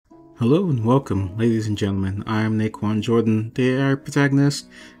Hello and welcome, ladies and gentlemen. I am Naquan Jordan, the AI protagonist,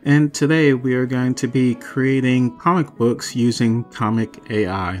 and today we are going to be creating comic books using Comic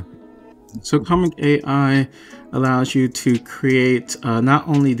AI. So Comic AI allows you to create not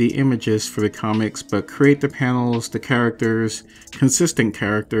only the images for the comics, but create the panels, the characters, consistent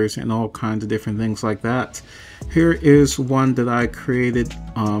characters, and all kinds of different things like that. Here is one that I created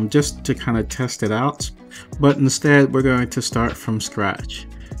just to kind of test it out, but instead we're going to start from scratch.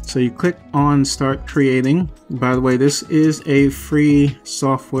 So you click on start creating. By the way, this is a free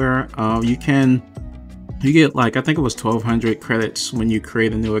software. You get like, I think it was 1200 credits when you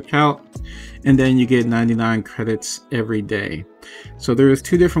create a new account, and then you get 99 credits every day. So there's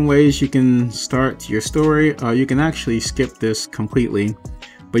two different ways you can start your story. You can actually skip this completely,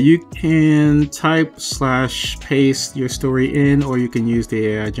 but you can type / paste your story in, or you can use the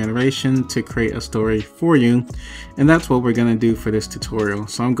AI generation to create a story for you. And that's what we're going to do for this tutorial.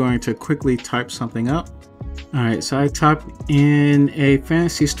 So I'm going to quickly type something up. Alright, so I typed in a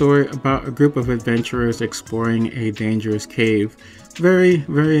fantasy story about a group of adventurers exploring a dangerous cave. Very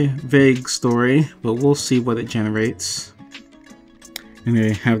vague story, but we'll see what it generates. And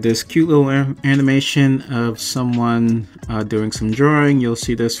they have this cute little animation of someone doing some drawing. You'll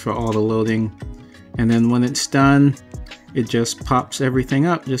see this for all the loading. And then when it's done, it just pops everything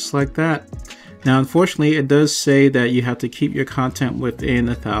up just like that. Now, unfortunately, it does say that you have to keep your content within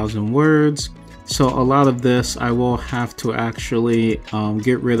 1,000 words. So a lot of this I will have to actually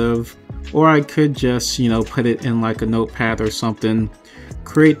get rid of, or I could just, put it in like a notepad or something,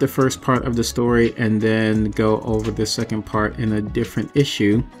 create the first part of the story, and then go over the second part in a different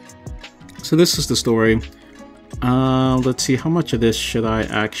issue. So this is the story. Let's see, how much of this should I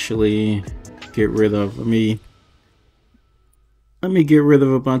actually get rid of? Let me get rid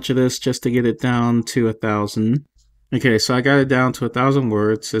of a bunch of this just to get it down to 1,000. Okay, so I got it down to 1,000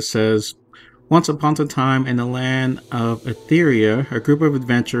 words. It says, once upon a time in the land of Etheria, a group of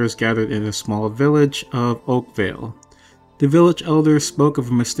adventurers gathered in a small village of Oakvale. The village elders spoke of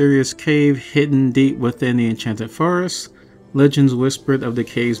a mysterious cave hidden deep within the enchanted forest. Legends whispered of the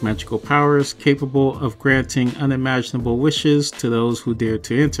cave's magical powers, capable of granting unimaginable wishes to those who dared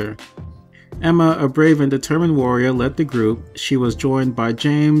to enter. Emma, a brave and determined warrior, led the group. She was joined by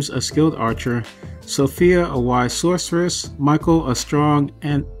James, a skilled archer, Sophia, a wise sorceress, Michael, a strong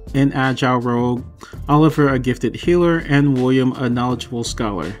and agile rogue, Oliver, a gifted healer, and William, a knowledgeable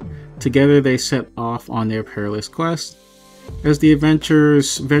scholar. Together they set off on their perilous quest. As the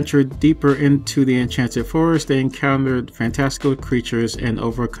adventurers ventured deeper into the enchanted forest, they encountered fantastical creatures and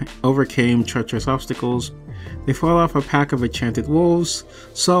overcame treacherous obstacles. They fought off a pack of enchanted wolves,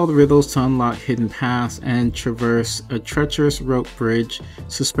 solved riddles to unlock hidden paths, and traversed a treacherous rope bridge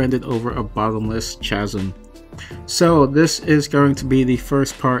suspended over a bottomless chasm. So this is going to be the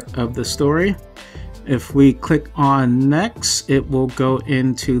first part of the story. If we click on next, it will go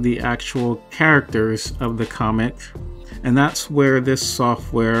into the actual characters of the comic, and that's where this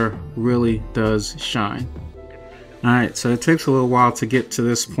software really does shine. Alright, so it takes a little while to get to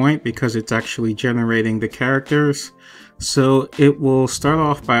this point because it's actually generating the characters. So it will start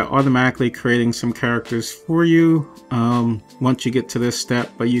off by automatically creating some characters for you once you get to this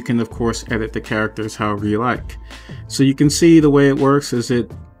step, but you can of course edit the characters however you like. So you can see the way it works is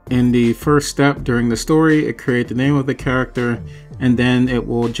in the first step during the story, it creates the name of the character, and then it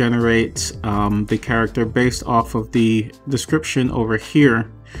will generate the character based off of the description over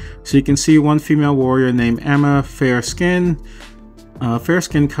here. So you can see one female warrior named Emma, fair skin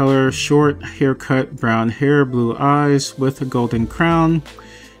color, short haircut, brown hair, blue eyes with a golden crown,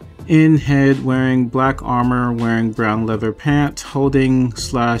 in head wearing black armor, wearing brown leather pants, holding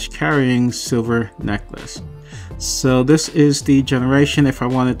 / carrying silver necklace. So this is the generation. If I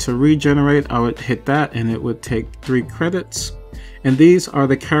wanted to regenerate, I would hit that and it would take 3 credits. And these are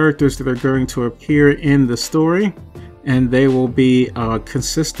the characters that are going to appear in the story, and they will be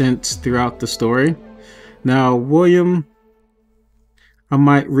consistent throughout the story. Now William, I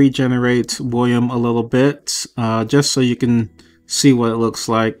might regenerate William a little bit just so you can see what it looks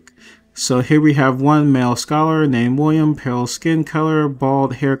like. So here we have one male scholar named William, pale skin color,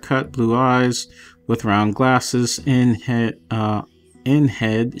 bald haircut, blue eyes with round glasses, in head,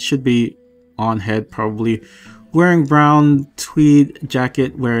 should be on head probably, wearing brown tweed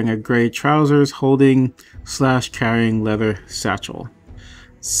jacket, wearing a gray trousers, holding / carrying leather satchel.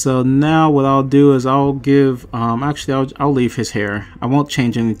 So now what I'll do is I'll give, actually I'll leave his hair. I won't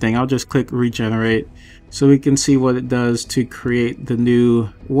change anything. I'll just click regenerate so we can see what it does to create the new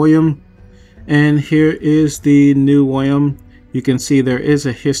William. And here is the new William. You can see there is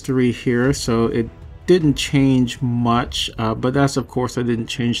a history here, so it didn't change much, but that's of course I didn't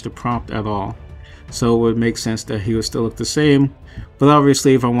change the prompt at all. So it would make sense that he would still look the same. But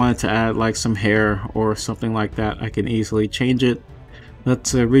obviously if I wanted to add like some hair or something like that, I can easily change it.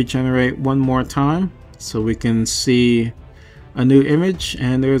 Let's regenerate one more time so we can see a new image,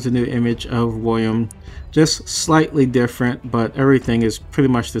 and there's a new image of William, just slightly different, but everything is pretty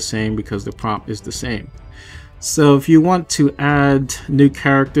much the same because the prompt is the same. So if you want to add new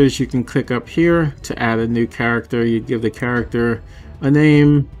characters, you can click up here to add a new character. You give the character a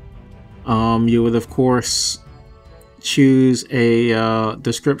name. You would of course choose a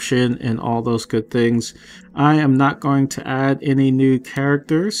description and all those good things. I am not going to add any new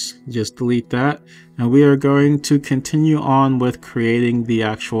characters, just delete that, and we are going to continue on with creating the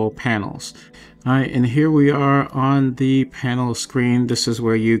actual panels. Alright, and here we are on the panel screen. This is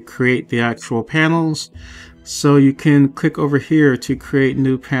where you create the actual panels. So you can click over here to create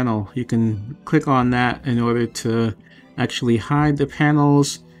new panel. You can click on that in order to actually hide the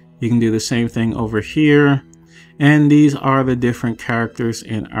panels. You can do the same thing over here. And these are the different characters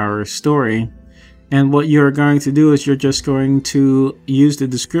in our story. And what you're going to do is you're just going to use the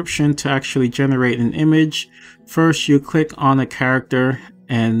description to actually generate an image. First, you click on a character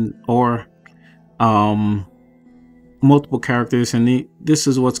and or multiple characters, and this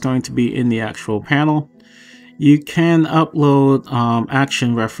is what's going to be in the actual panel. You can upload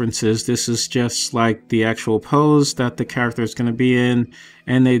action references. This is just like the actual pose that the character is going to be in,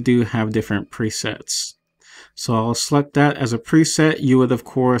 and they do have different presets. So I'll select that as a preset. You would of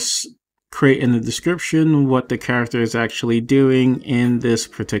course create in the description what the character is actually doing in this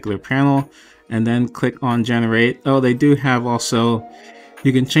particular panel, and then click on generate. Oh, they do have also,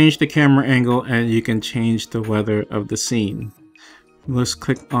 you can change the camera angle and you can change the weather of the scene. Let's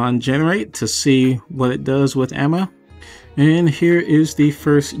click on generate to see what it does with Emma. And here is the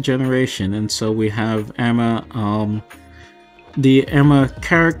first generation, and so we have Emma. The Emma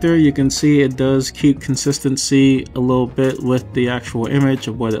character, you can see it does keep consistency a little bit with the actual image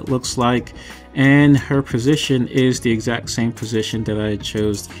of what it looks like, and her position is the exact same position that I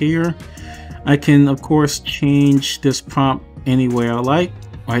chose here. I can of course change this prompt any way I like.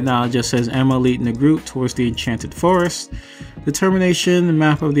 Right now it just says Emma leading the group towards the Enchanted Forest. Determination, the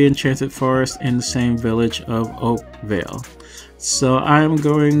map of the Enchanted Forest in the same village of Oakvale. So I'm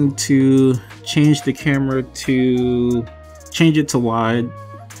going to change the camera to change it to wide,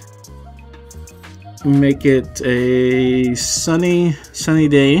 make it a sunny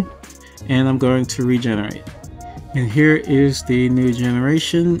day, and I'm going to regenerate. And here is the new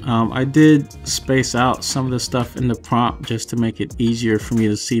generation. I did space out some of the stuff in the prompt just to make it easier for me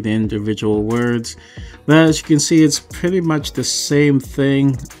to see the individual words, but as you can see it's pretty much the same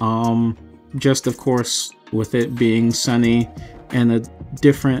thing, just of course with it being sunny and a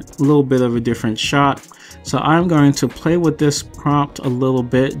little bit of a different shot. So I'm going to play with this prompt a little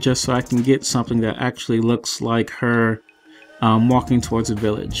bit just so I can get something that actually looks like her walking towards a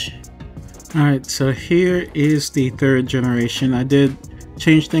village. Alright, so here is the third generation. I did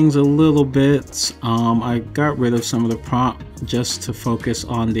change things a little bit. I got rid of some of the prompt just to focus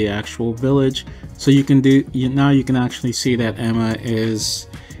on the actual village. So you can now you can actually see that Emma is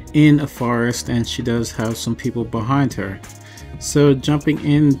in a forest and she does have some people behind her. So jumping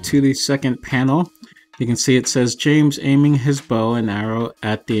into the second panel, you can see it says James aiming his bow and arrow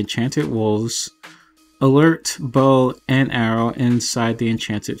at the enchanted wolves. Alert bow and arrow inside the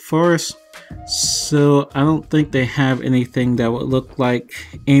enchanted forest. So I don't think they have anything that would look like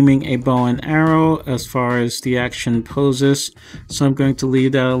aiming a bow and arrow as far as the action poses. So I'm going to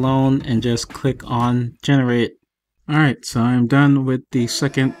leave that alone and just click on generate. Alright, so I'm done with the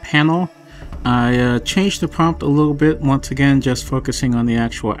second panel. I changed the prompt a little bit, once again just focusing on the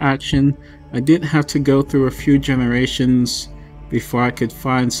actual action. I did have to go through a few generations before I could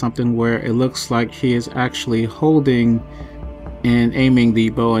find something where it looks like he is actually holding and aiming the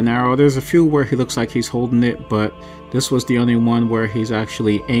bow and arrow. There's a few where he looks like he's holding it, but this was the only one where he's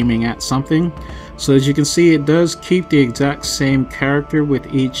actually aiming at something. So as you can see, it does keep the exact same character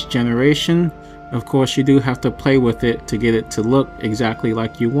with each generation. Of course, you do have to play with it to get it to look exactly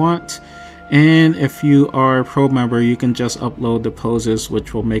like you want. And if you are a pro member, you can just upload the poses,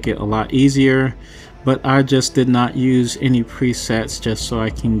 which will make it a lot easier. But I just did not use any presets just so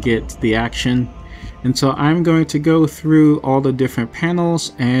I can get the action. And so I'm going to go through all the different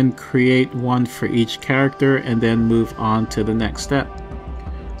panels and create one for each character and then move on to the next step.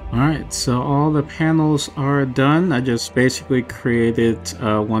 Alright, so all the panels are done. I just basically created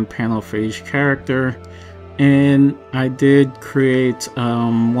one panel for each character. And I did create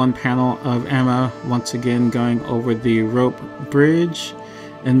one panel of Emma once again going over the rope bridge.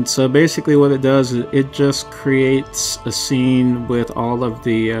 And so basically what it does is it just creates a scene with all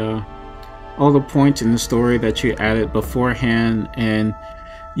the points in the story that you added beforehand, and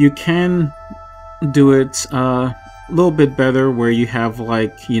you can do it a little bit better where you have,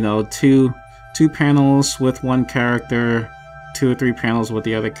 like, you know, two panels with one character, 2 or 3 panels with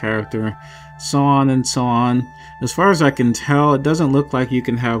the other character, so on and so on. As far as I can tell, it doesn't look like you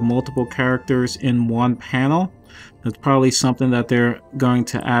can have multiple characters in one panel. That's probably something that they're going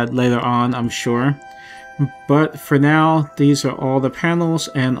to add later on, I'm sure. But for now, these are all the panels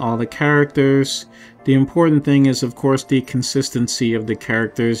and all the characters. The important thing is, of course, the consistency of the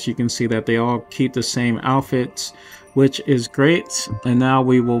characters. You can see that they all keep the same outfits, which is great. And now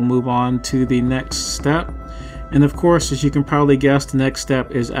we will move on to the next step. And of course, as you can probably guess, the next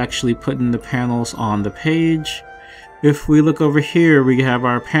step is actually putting the panels on the page. If we look over here, we have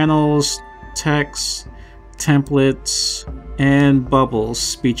our panels, text, templates, and bubbles,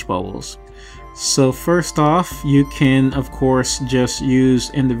 speech bubbles. So first off, you can of course just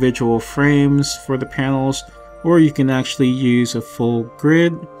use individual frames for the panels, or you can actually use a full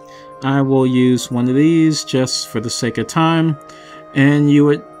grid. I will use one of these just for the sake of time, and you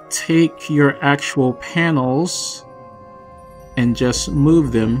would take your actual panels and just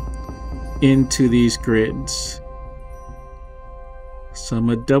move them into these grids. So I'm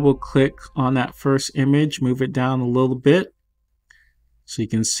going to double click on that first image, move it down a little bit so you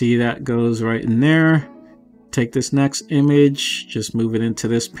can see that goes right in there. Take this next image, just move it into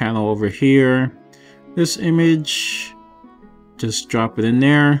this panel over here. This image, just drop it in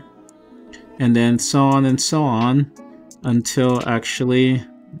there, and then so on and so on until, actually,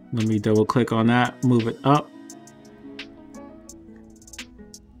 let me double click on that, move it up,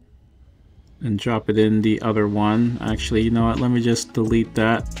 and drop it in the other one. Actually, you know what, let me just delete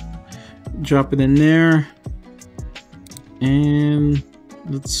that. Drop it in there, and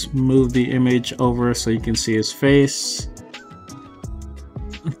let's move the image over so you can see his face.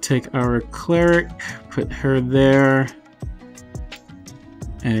 Take our cleric, put her there,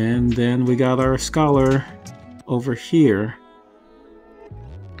 and then we got our scholar over here.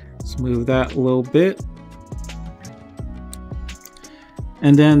 Let's move that a little bit.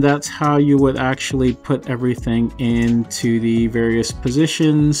 And then that's how you would actually put everything into the various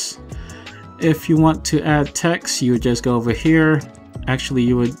positions. If you want to add text, you would just go over here. Actually,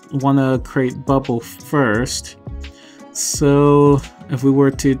 you would want to create bubble first. So if we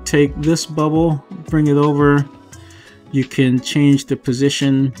were to take this bubble, bring it over, you can change the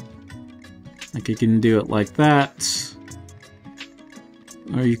position. Like, you can do it like that,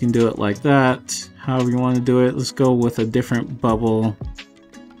 or you can do it like that. However you want to do it. Let's go with a different bubble.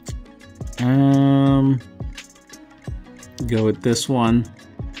 Go with this one.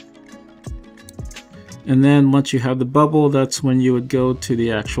 And then once you have the bubble, that's when you would go to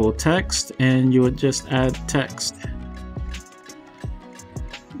the actual text and you would just add text.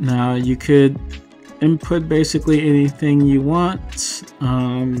 Now you could input basically anything you want.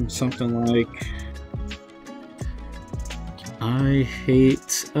 Something like, I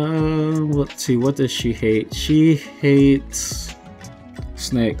hate, let's see, what does she hate? She hates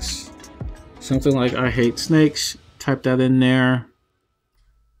snakes. Something like, I hate snakes. Type that in there.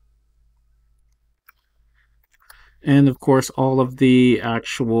 And of course, all the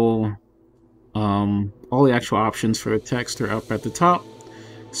actual options for the text are up at the top.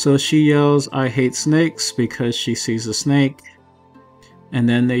 So she yells, I hate snakes, because she sees a snake. And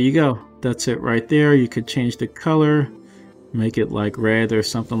then there you go. That's it right there. You could change the color, make it like red or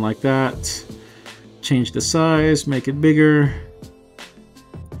something like that. Change the size, make it bigger.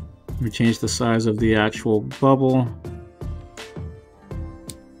 We change the size of the actual bubble.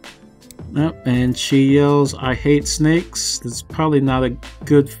 Yep, and she yells, I hate snakes. That's probably not a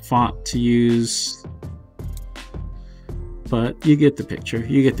good font to use, but you get the picture,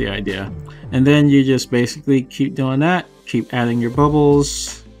 you get the idea. And then you just basically keep doing that, keep adding your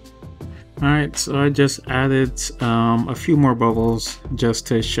bubbles. Alright, so I just added a few more bubbles just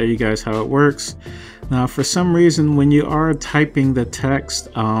to show you guys how it works. Now, for some reason, when you are typing the text,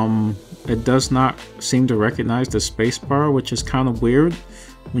 it does not seem to recognize the spacebar, which is kind of weird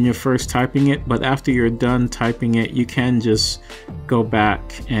when you're first typing it. But after you're done typing it, you can just go back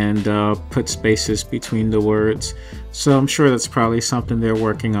and put spaces between the words. So I'm sure that's probably something they're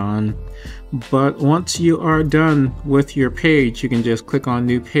working on. But once you are done with your page, you can just click on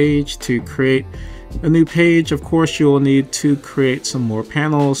New Page to create a new page. Of course, you will need to create some more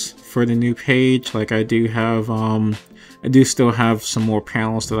panels for the new page. Like I do have, I do still have some more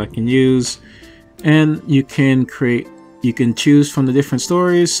panels that I can use. And you can create You can choose from the different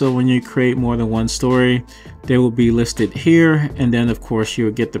stories, so when you create more than one story, they will be listed here, and then of course you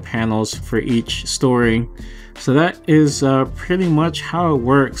will get the panels for each story. So that is pretty much how it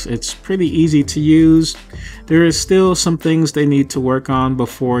works. It's pretty easy to use. There is still some things they need to work on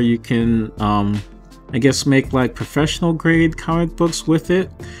before you can I guess make like professional grade comic books with it.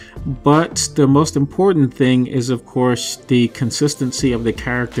 But the most important thing is of course the consistency of the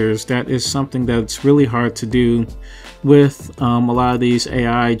characters. That is something that's really hard to do with a lot of these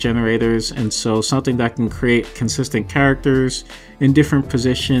AI generators, and so something that can create consistent characters in different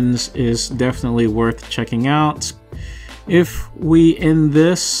positions is definitely worth checking out. If we end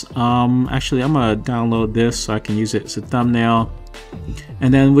this, actually I'm gonna download this so I can use it as a thumbnail,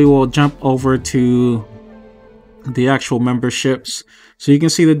 and then we will jump over to the actual memberships. So you can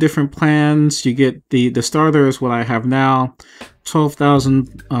see the different plans. You get the starter is what I have now,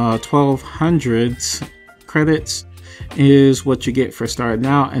 1200 credits is what you get for starting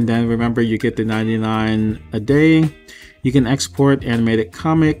out, and then remember you get the 99 a day. You can export animated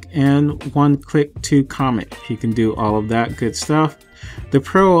comic and one click to comic. You can do all of that good stuff. The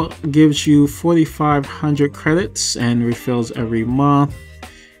Pro gives you 4,500 credits and refills every month.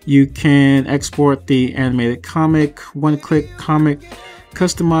 You can export the animated comic, one click comic,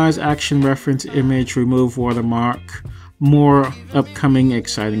 customize action reference image, remove watermark, more upcoming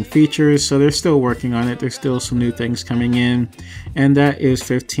exciting features. So they're still working on it. There's still some new things coming in, and that is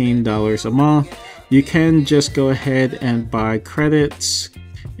 $15 a month. You can just go ahead and buy credits,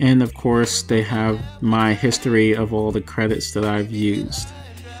 and of course they have my history of all the credits that I've used.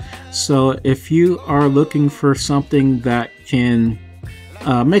 So if you are looking for something that can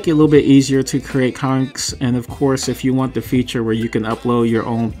make it a little bit easier to create comics, and of course if you want the feature where you can upload your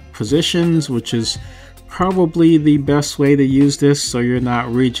own positions, which is probably the best way to use this so you're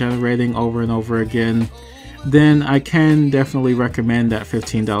not regenerating over and over again, then I can definitely recommend that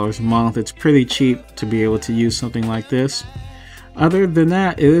 $15 a month. It's pretty cheap to be able to use something like this. Other than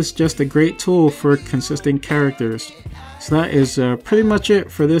that, it is just a great tool for consistent characters. So that is pretty much it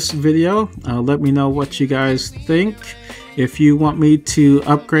for this video. Let me know what you guys think. If you want me to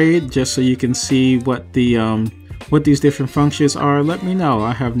upgrade just so you can see what the what these different functions are, let me know.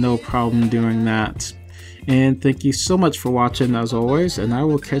 I have no problem doing that. And thank you so much for watching as always, and I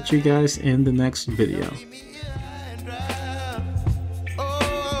will catch you guys in the next video.